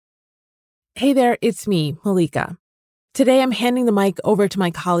Hey there, it's me, Malika. Today I'm handing the mic over to my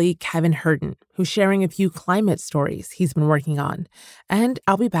colleague Kevin Hurton, who's sharing a few climate stories he's been working on. And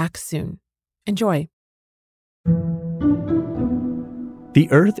I'll be back soon. Enjoy. The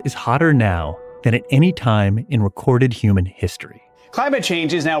Earth is hotter now than at any time in recorded human history. Climate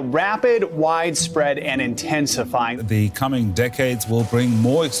change is now rapid, widespread, and intensifying. The coming decades will bring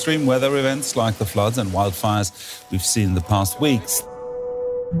more extreme weather events like the floods and wildfires we've seen in the past weeks.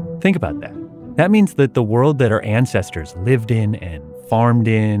 Think about that. That means that the world that our ancestors lived in and farmed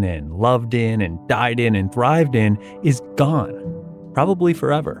in and loved in and died in and thrived in is gone, probably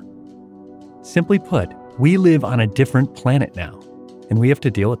forever. Simply put, we live on a different planet now, and we have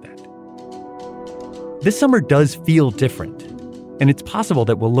to deal with that. This summer does feel different. And it's possible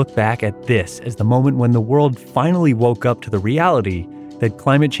that we'll look back at this as the moment when the world finally woke up to the reality that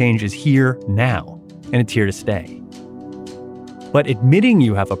climate change is here now, and it's here to stay. But admitting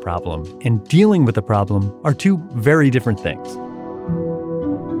you have a problem and dealing with the problem are two very different things.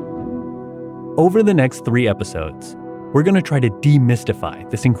 Over the next 3 episodes, we're going to try to demystify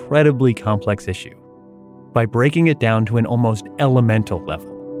this incredibly complex issue by breaking it down to an almost elemental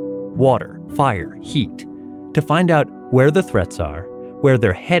level: water, fire, heat, to find out where the threats are, where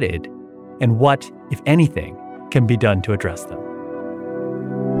they're headed, and what, if anything, can be done to address them.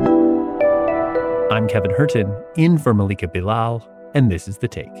 I'm Kevin Hurton, in for Malika Bilal, and this is The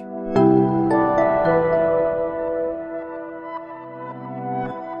Take.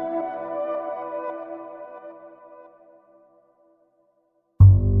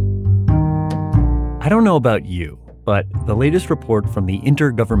 I don't know about you, but the latest report from the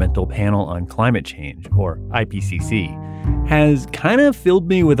Intergovernmental Panel on Climate Change, or IPCC, has kind of filled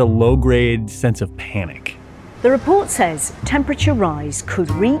me with a low-grade sense of panic. The report says temperature rise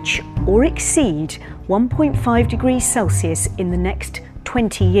could reach or exceed 1.5 degrees Celsius in the next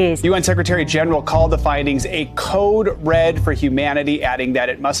 20 years. UN Secretary General called the findings a code red for humanity, adding that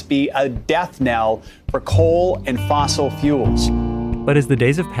it must be a death knell for coal and fossil fuels. But as the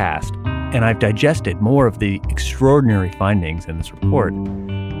days have passed, and I've digested more of the extraordinary findings in this report,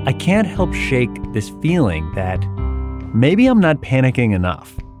 I can't help shake this feeling that maybe I'm not panicking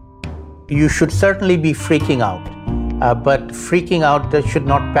enough. You should certainly be freaking out, but freaking out should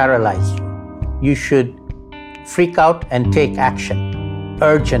not paralyze you. You should freak out and take action,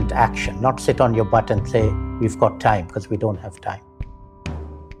 urgent action, not sit on your butt and say, we've got time, because we don't have time.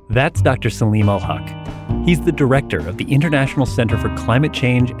 That's Dr. Salim Al-Haq. He's the director of the International Center for Climate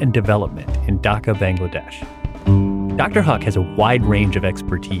Change and Development in Dhaka, Bangladesh. Dr. Haq has a wide range of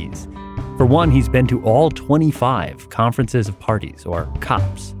expertise. For one, he's been to all 25 Conferences of Parties, or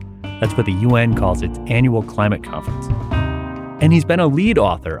COPs. That's what the UN calls its annual climate conference. And he's been a lead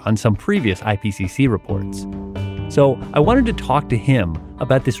author on some previous IPCC reports. So I wanted to talk to him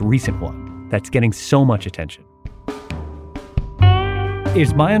about this recent one that's getting so much attention.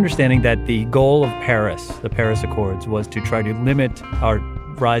 It's my understanding that the goal of Paris, the Paris Accords, was to try to limit our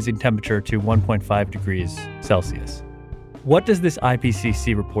rising temperature to 1.5 degrees Celsius. What does this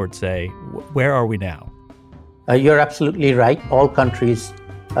IPCC report say? Where are we now? You're absolutely right. All countries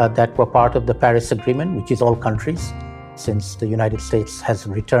that were part of the Paris Agreement, which is all countries, since the United States has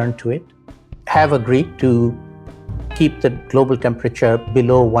returned to it, have agreed to keep the global temperature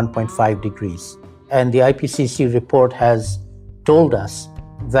below 1.5 degrees. And the IPCC report has told us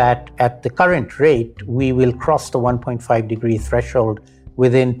that at the current rate, we will cross the 1.5 degree threshold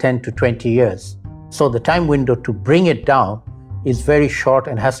within 10 to 20 years. So the time window to bring it down is very short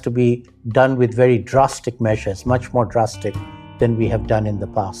and has to be done with very drastic measures, much more drastic than we have done in the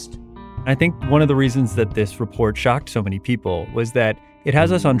past. I think one of the reasons that this report shocked so many people was that it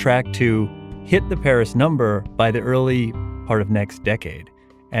has us on track to hit the Paris number by the early part of next decade.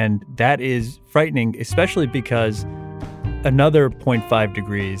 And that is frightening, especially because another 0.5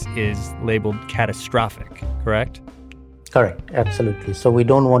 degrees is labeled catastrophic, correct? Correct, absolutely. So we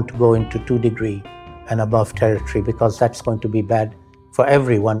don't want to go into 2 degree and above territory because that's going to be bad for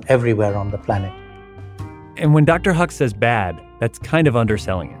everyone, everywhere on the planet. And when Dr. Haq says bad, that's kind of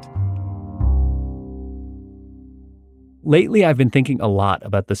underselling it. Lately, I've been thinking a lot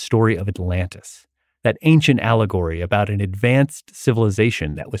about the story of Atlantis, that ancient allegory about an advanced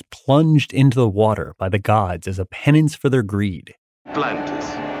civilization that was plunged into the water by the gods as a penance for their greed.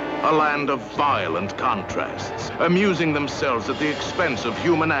 Atlantis, a land of violent contrasts, amusing themselves at the expense of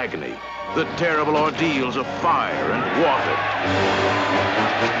human agony, the terrible ordeals of fire and water.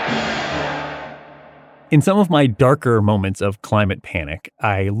 In some of my darker moments of climate panic,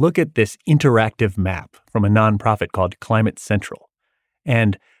 I look at this interactive map from a nonprofit called Climate Central.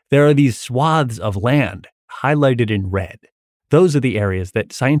 And there are these swaths of land highlighted in red Those are the areas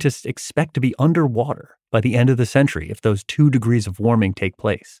that scientists expect to be underwater by the end of the century if those 2 degrees of warming take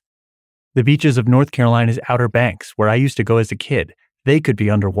place. The beaches of North Carolina's Outer Banks, where I used to go as a kid, they could be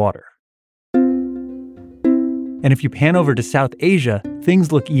underwater. And if you pan over to South Asia,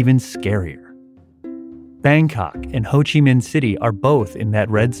 things look even scarier. Bangkok and Ho Chi Minh City are both in that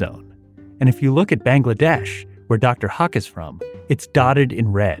red zone. And if you look at Bangladesh, where Dr. Haq is from, it's dotted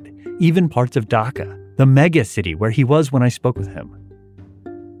in red, even parts of Dhaka, the mega city where he was when I spoke with him.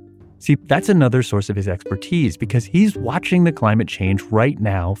 See, that's another source of his expertise because he's watching the climate change right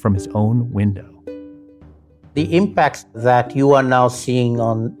now from his own window. The impacts that you are now seeing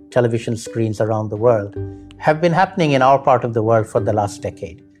on television screens around the world have been happening in our part of the world for the last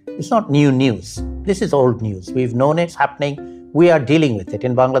decade. It's not new news. This is old news. We've known it's happening. We are dealing with it.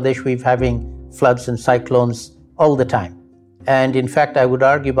 In Bangladesh, we're having floods and cyclones all the time. And in fact, I would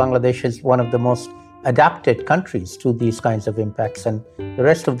argue Bangladesh is one of the most adapted countries to these kinds of impacts. And the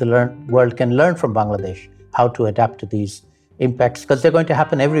rest of the world can learn from Bangladesh how to adapt to these impacts because they're going to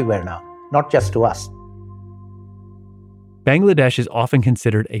happen everywhere now, not just to us. Bangladesh is often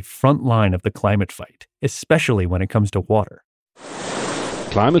considered a front line of the climate fight, especially when it comes to water.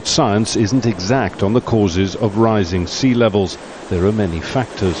 Climate science isn't exact on the causes of rising sea levels. There are many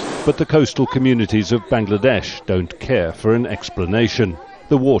factors, but the coastal communities of Bangladesh don't care for an explanation.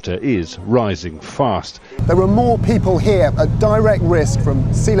 The water is rising fast. There are more people here at direct risk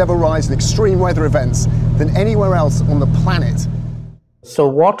from sea level rise and extreme weather events than anywhere else on the planet. So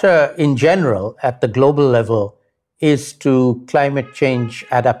water in general at the global level is to climate change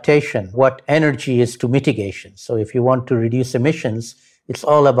adaptation what energy is to mitigation. So if you want to reduce emissions, it's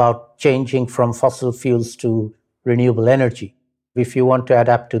all about changing from fossil fuels to renewable energy. If you want to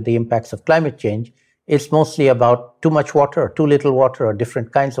adapt to the impacts of climate change, it's mostly about too much water or too little water or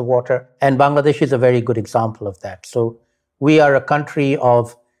different kinds of water. And Bangladesh is a very good example of that. So we are a country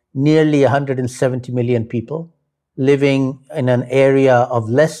of nearly 170 million people living in an area of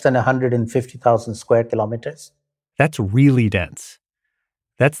less than 150,000 square kilometers. That's really dense.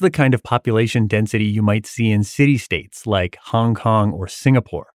 That's the kind of population density you might see in city-states like Hong Kong or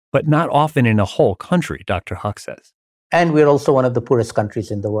Singapore, but not often in a whole country, Dr. Haq says. And we're also one of the poorest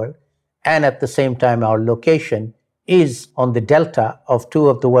countries in the world. And at the same time, our location is on the delta of 2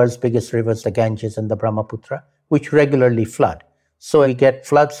 of the world's biggest rivers, the Ganges and the Brahmaputra, which regularly flood. So we get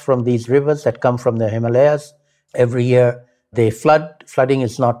floods from these rivers that come from the Himalayas. Every year they flood. Flooding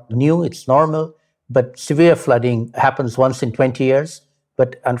is not new, it's normal. But severe flooding happens once in 20 years.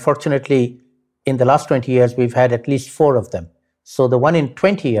 But unfortunately, in the last 20 years, we've had at least 4 of them. So the 1 in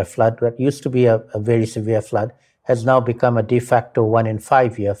 20-year flood, that used to be a very severe flood, has now become a de facto 1 in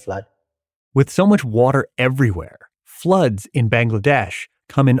 5-year flood. With so much water everywhere, floods in Bangladesh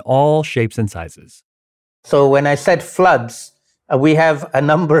come in all shapes and sizes. So when I said floods, we have a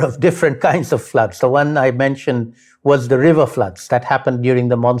number of different kinds of floods. The one I mentioned was the river floods that happened during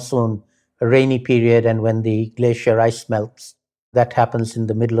the monsoon rainy period and when the glacier ice melts. That happens in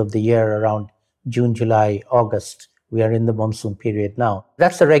the middle of the year around June, July, August. We are in the monsoon period now.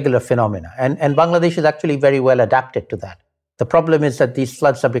 That's a regular phenomena. And Bangladesh is actually very well adapted to that. The problem is that these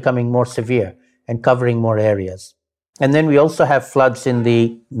floods are becoming more severe and covering more areas. And then we also have floods in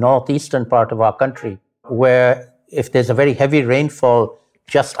the northeastern part of our country, where if there's a very heavy rainfall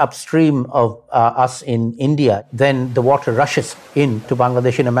just upstream of us in India, then the water rushes into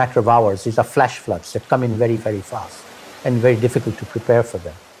Bangladesh in a matter of hours. These are flash floods that come in very, very fast and very difficult to prepare for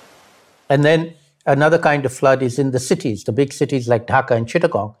them. And then another kind of flood is in the cities, the big cities like Dhaka and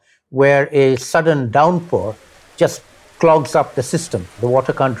Chittagong, where a sudden downpour just clogs up the system. The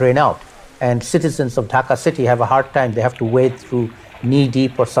water can't drain out. And citizens of Dhaka city have a hard time. They have to wade through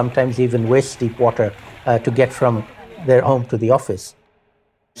knee-deep or sometimes even waist-deep water to get from their home to the office.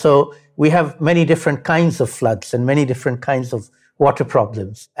 So we have many different kinds of floods and many different kinds of water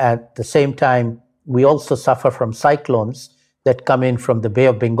problems. At the same time, we also suffer from cyclones that come in from the Bay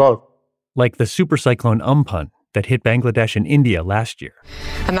of Bengal. Like the super cyclone Amphan that hit Bangladesh and India last year.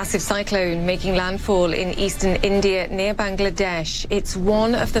 A massive cyclone making landfall in eastern India near Bangladesh. It's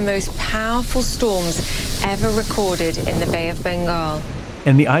one of the most powerful storms ever recorded in the Bay of Bengal.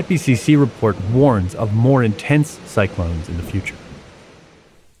 And the IPCC report warns of more intense cyclones in the future.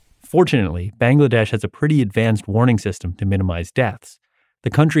 Fortunately, Bangladesh has a pretty advanced warning system to minimize deaths. The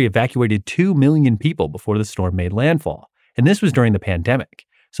country evacuated 2 million people before the storm made landfall, and this was during the pandemic.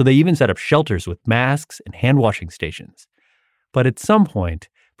 So they even set up shelters with masks and hand-washing stations. But at some point,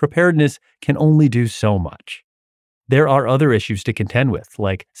 preparedness can only do so much. There are other issues to contend with,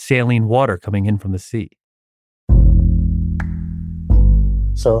 like saline water coming in from the sea.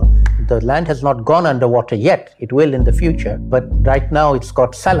 So the land has not gone underwater yet. It will in the future, but right now it's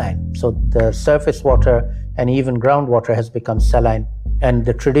got saline. So the surface water and even groundwater has become saline. And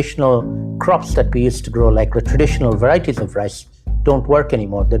the traditional crops that we used to grow, like the traditional varieties of rice, don't work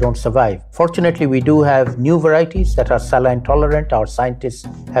anymore. They don't survive. Fortunately, we do have new varieties that are saline tolerant. Our scientists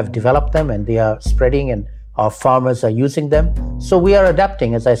have developed them and they are spreading, and our farmers are using them. So we are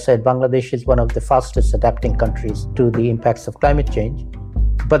adapting. As I said, Bangladesh is one of the fastest adapting countries to the impacts of climate change.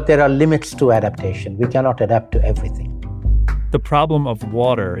 But there are limits to adaptation. We cannot adapt to everything. The problem of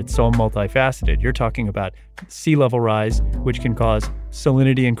water, it's so multifaceted. You're talking about sea level rise, which can cause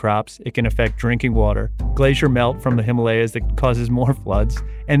salinity in crops. It can affect drinking water, glacier melt from the Himalayas that causes more floods,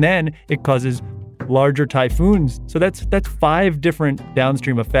 and then it causes larger typhoons. So that's 5 different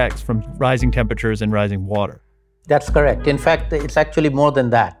downstream effects from rising temperatures and rising water. That's correct. In fact, it's actually more than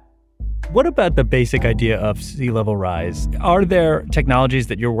that. What about the basic idea of sea level rise? Are there technologies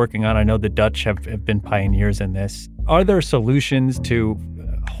that you're working on? I know the Dutch have been pioneers in this. Are there solutions to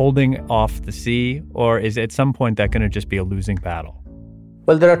holding off the sea, or is at some point that going to just be a losing battle?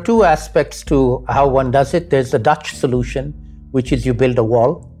 Well, there are 2 aspects to how one does it. There's the Dutch solution, which is you build a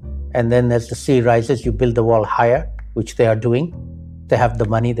wall, and then as the sea rises, you build the wall higher, which they are doing. They have the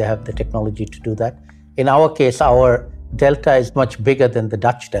money, they have the technology to do that. In our case, our delta is much bigger than the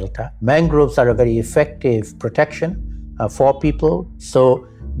Dutch delta. Mangroves are a very effective protection for people. So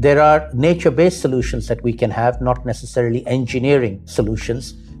there are nature-based solutions that we can have, not necessarily engineering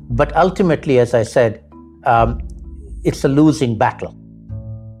solutions. But ultimately, as I said, it's a losing battle.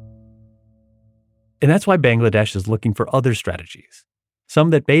 And that's why Bangladesh is looking for other strategies, some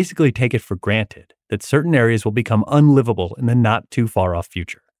that basically take it for granted that certain areas will become unlivable in the not too far off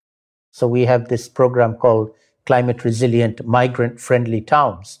future. So we have this program called Climate Resilient Migrant Friendly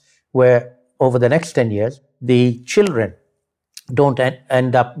Towns, where over the next 10 years, the children don't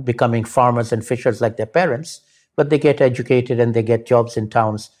end up becoming farmers and fishers like their parents, but they get educated and they get jobs in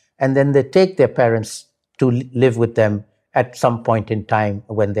towns. And then they take their parents to live with them at some point in time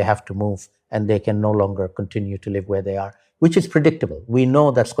when they have to move and they can no longer continue to live where they are, which is predictable. We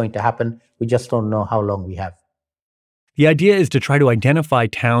know that's going to happen. We just don't know how long we have. The idea is to try to identify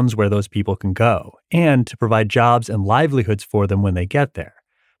towns where those people can go and to provide jobs and livelihoods for them when they get there.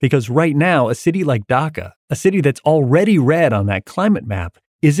 Because right now, a city like Dhaka, a city that's already red on that climate map,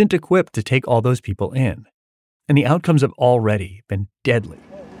 isn't equipped to take all those people in. And the outcomes have already been deadly.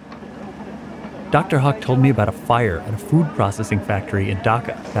 Dr. Haq told me about a fire at a food processing factory in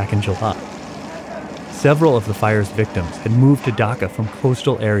Dhaka back in July. Several of the fire's victims had moved to Dhaka from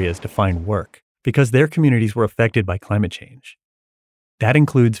coastal areas to find work, because their communities were affected by climate change. That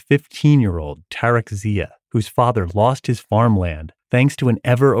includes 15-year-old Tariq Zia, whose father lost his farmland thanks to an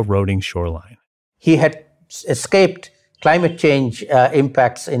ever-eroding shoreline. He had escaped climate change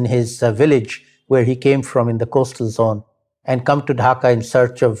impacts in his village where he came from in the coastal zone and come to Dhaka in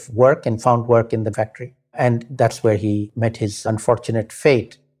search of work and found work in the factory. And that's where he met his unfortunate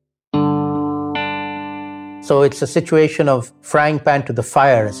fate. So it's a situation of frying pan to the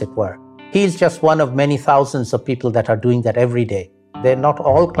fire, as it were. He's just one of many thousands of people that are doing that every day. They're not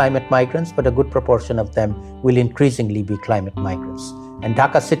all climate migrants, but a good proportion of them will increasingly be climate migrants. And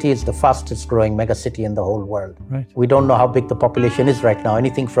Dhaka city is the fastest growing megacity in the whole world. Right. We don't know how big the population is right now,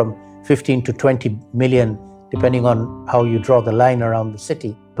 anything from 15 to 20 million, depending on how you draw the line around the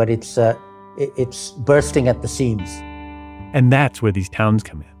city. But it's bursting at the seams. And that's where these towns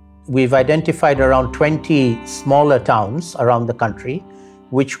come in. We've identified around 20 smaller towns around the country,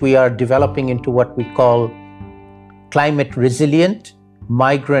 which we are developing into what we call climate resilient,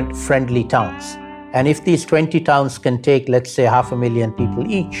 migrant friendly towns. And if these 20 towns can take, let's say, 500,000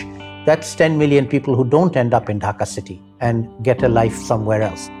 people each, that's 10 million people who don't end up in Dhaka city and get a life somewhere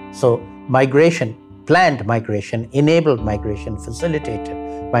else. So migration, planned migration, enabled migration, facilitated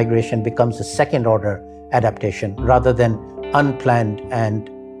migration becomes a second order adaptation rather than unplanned and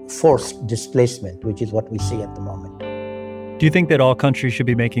forced displacement, which is what we see at the moment. Do you think that all countries should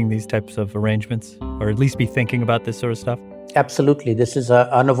be making these types of arrangements, or at least be thinking about this sort of stuff? Absolutely. This is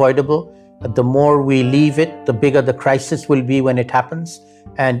unavoidable. The more we leave it, the bigger the crisis will be when it happens.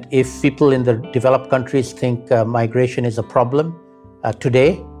 And if people in the developed countries think migration is a problem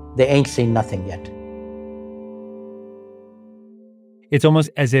today, they ain't seen nothing yet. It's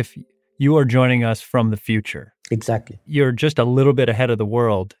almost as if you are joining us from the future. Exactly. You're just a little bit ahead of the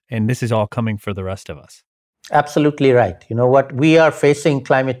world, and this is all coming for the rest of us. Absolutely right. You know what? We are facing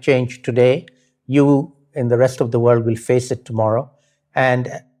climate change today. You in the rest of the world will face it tomorrow. And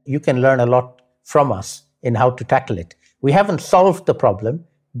you can learn a lot from us in how to tackle it. We haven't solved the problem,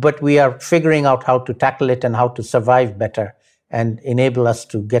 but we are figuring out how to tackle it and how to survive better and enable us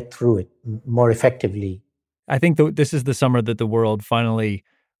to get through it more effectively. I think this is the summer that the world finally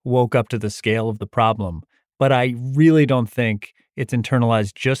woke up to the scale of the problem, but I really don't think it's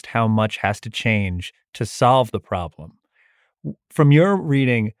internalized just how much has to change to solve the problem. From your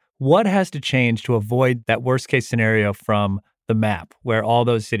reading, what has to change to avoid that worst case scenario from the map where all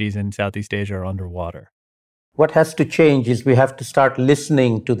those cities in Southeast Asia are underwater? What has to change is we have to start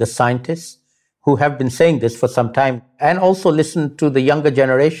listening to the scientists who have been saying this for some time, and also listen to the younger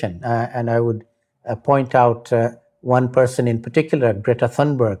generation. And I would point out one person in particular, Greta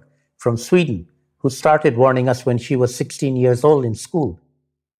Thunberg from Sweden, who started warning us when she was 16 years old in school.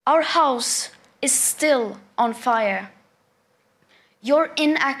 Our house is still on fire. Your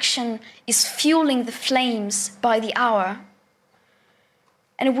inaction is fueling the flames by the hour.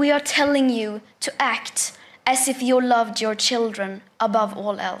 And we are telling you to act as if you loved your children above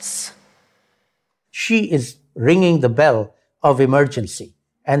all else. She is ringing the bell of emergency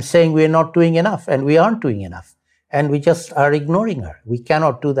and saying we're not doing enough, and we aren't doing enough. And we just are ignoring her. We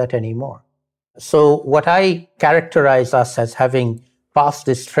cannot do that anymore. So what I characterize us as having passed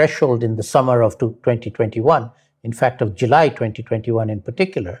this threshold in the summer of 2021, in fact of July 2021 in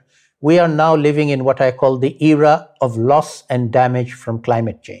particular, we are now living in what I call the era of loss and damage from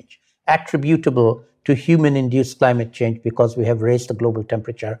climate change, attributable to human-induced climate change because we have raised the global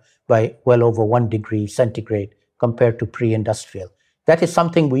temperature by well over 1 degree centigrade compared to pre-industrial. That is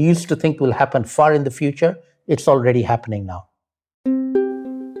something we used to think will happen far in the future. It's already happening now.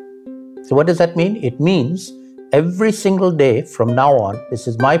 So what does that mean? It means every single day from now on, this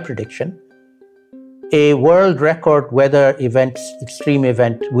is my prediction, a world record weather event, extreme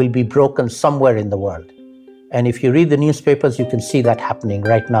event, will be broken somewhere in the world. And if you read the newspapers, you can see that happening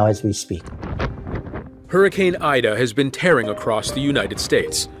right now as we speak. Hurricane Ida has been tearing across the United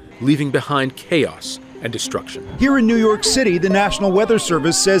States, leaving behind chaos and destruction. Here in New York City, the National Weather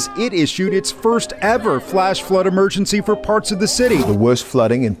Service says it issued its first ever flash flood emergency for parts of the city. The worst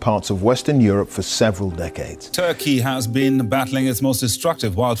flooding in parts of Western Europe for several decades. Turkey has been battling its most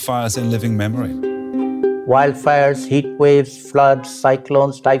destructive wildfires in living memory. Wildfires, heat waves, floods,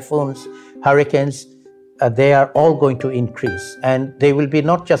 cyclones, typhoons, hurricanes, they are all going to increase. And they will be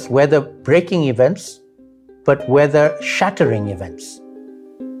not just weather-breaking events, but weather-shattering events.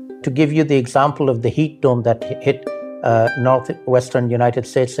 To give you the example of the heat dome that hit northwestern United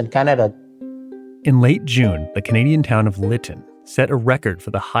States and Canada. In late June, the Canadian town of Lytton set a record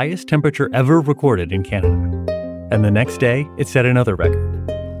for the highest temperature ever recorded in Canada. And the next day, it set another record.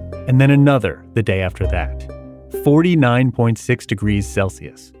 And then another the day after that. 49.6 degrees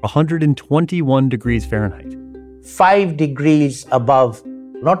Celsius, 121 degrees Fahrenheit. 5 degrees above,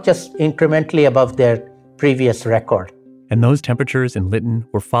 not just incrementally above their previous record. And those temperatures in Lytton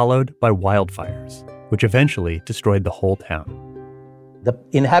were followed by wildfires, which eventually destroyed the whole town. The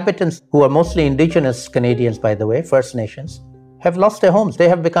inhabitants, who are mostly indigenous Canadians, by the way, First Nations, have lost their homes. They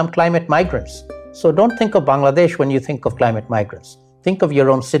have become climate migrants. So don't think of Bangladesh when you think of climate migrants. Think of your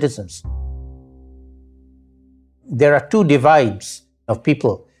own citizens. There are two divides of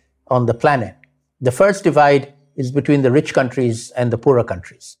people on the planet. The first divide is between the rich countries and the poorer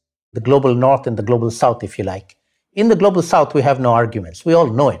countries, the global north and the global south, if you like. In the global south, we have no arguments. We all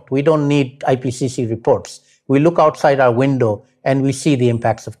know it. We don't need IPCC reports. We look outside our window and we see the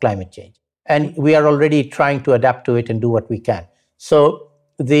impacts of climate change. And we are already trying to adapt to it and do what we can. So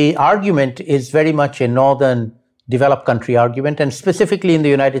the argument is very much a northern developed country argument, and specifically in the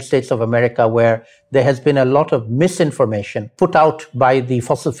United States of America, where there has been a lot of misinformation put out by the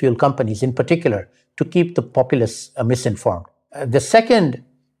fossil fuel companies in particular to keep the populace misinformed. The second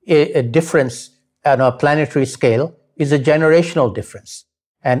difference on a planetary scale is a generational difference.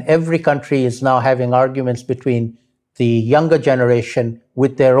 And every country is now having arguments between the younger generation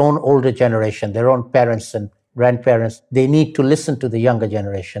with their own older generation, their own parents and grandparents. They need to listen to the younger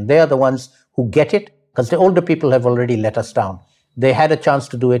generation. They are the ones who get it, because the older people have already let us down. They had a chance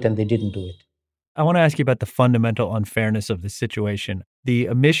to do it and they didn't do it. I want to ask you about the fundamental unfairness of this situation. The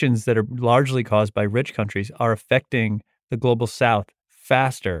emissions that are largely caused by rich countries are affecting the global south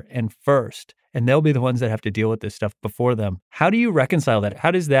faster and first, and they'll be the ones that have to deal with this stuff before them. How do you reconcile that?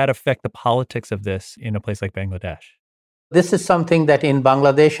 How does that affect the politics of this in a place like Bangladesh? This is something that in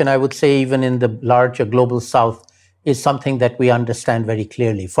Bangladesh, and I would say even in the larger global south, is something that we understand very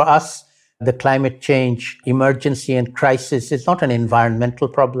clearly. For us, the climate change emergency and crisis is not an environmental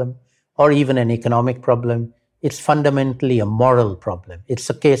problem or even an economic problem. It's fundamentally a moral problem. It's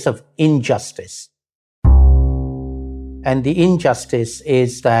a case of injustice. And the injustice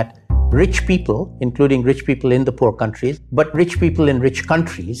is that rich people, including rich people in the poor countries, but rich people in rich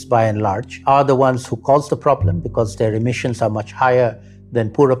countries, by and large, are the ones who cause the problem because their emissions are much higher than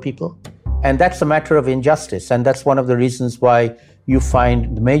poorer people. And that's a matter of injustice. And that's one of the reasons why you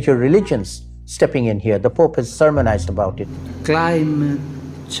find the major religions stepping in here. The Pope has sermonized about it. Climate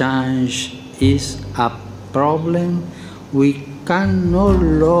change is a problem we can no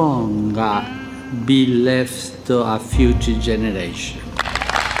longer be left to a future generation.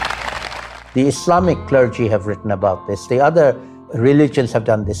 The Islamic clergy have written about this. The other religions have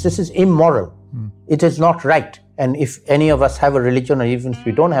done this. This is immoral. It is not right. And if any of us have a religion, or even if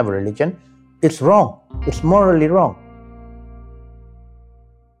we don't have a religion, it's wrong. It's morally wrong.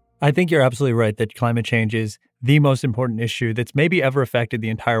 I think you're absolutely right that climate change is the most important issue that's maybe ever affected the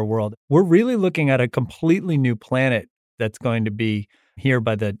entire world. We're really looking at a completely new planet that's going to be here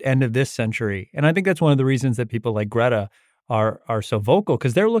by the end of this century. And I think that's one of the reasons that people like Greta are so vocal,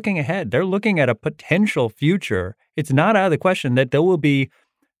 because they're looking ahead. They're looking at a potential future. It's not out of the question that there will be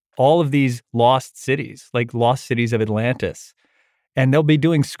all of these lost cities, like lost cities of Atlantis. And they'll be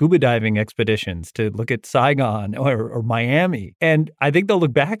doing scuba diving expeditions to look at Saigon or Miami. And I think they'll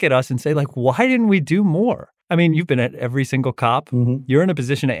look back at us and say, like, why didn't we do more? I mean, you've been at every single COP. Mm-hmm. You're in a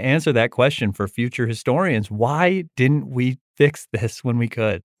position to answer that question for future historians. Why didn't we fix this when we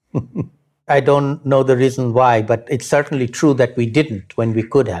could? I don't know the reason why, but it's certainly true that we didn't when we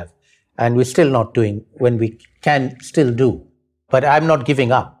could have. And we're still not doing when we can still do. But I'm not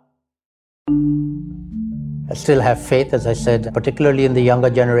giving up. I still have faith, as I said, particularly in the younger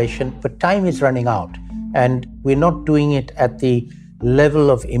generation, but time is running out. And we're not doing it at the level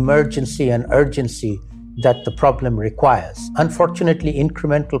of emergency and urgency that the problem requires. Unfortunately,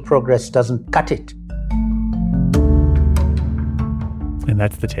 incremental progress doesn't cut it. And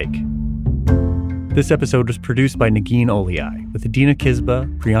that's The Take. This episode was produced by Negin Oliai, with Adina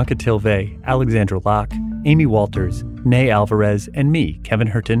Kisba, Priyanka Tilve, Alexandra Locke, Amy Walters, Nay Alvarez, and me, Kevin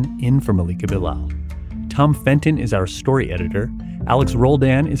Hurton, in for Malika Bilal. Tom Fenton is our story editor. Alex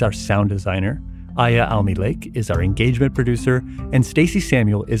Roldan is our sound designer. Aya Almi-Lake is our engagement producer. And Stacey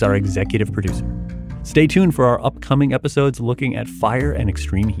Samuel is our executive producer. Stay tuned for our upcoming episodes looking at fire and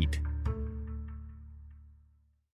extreme heat.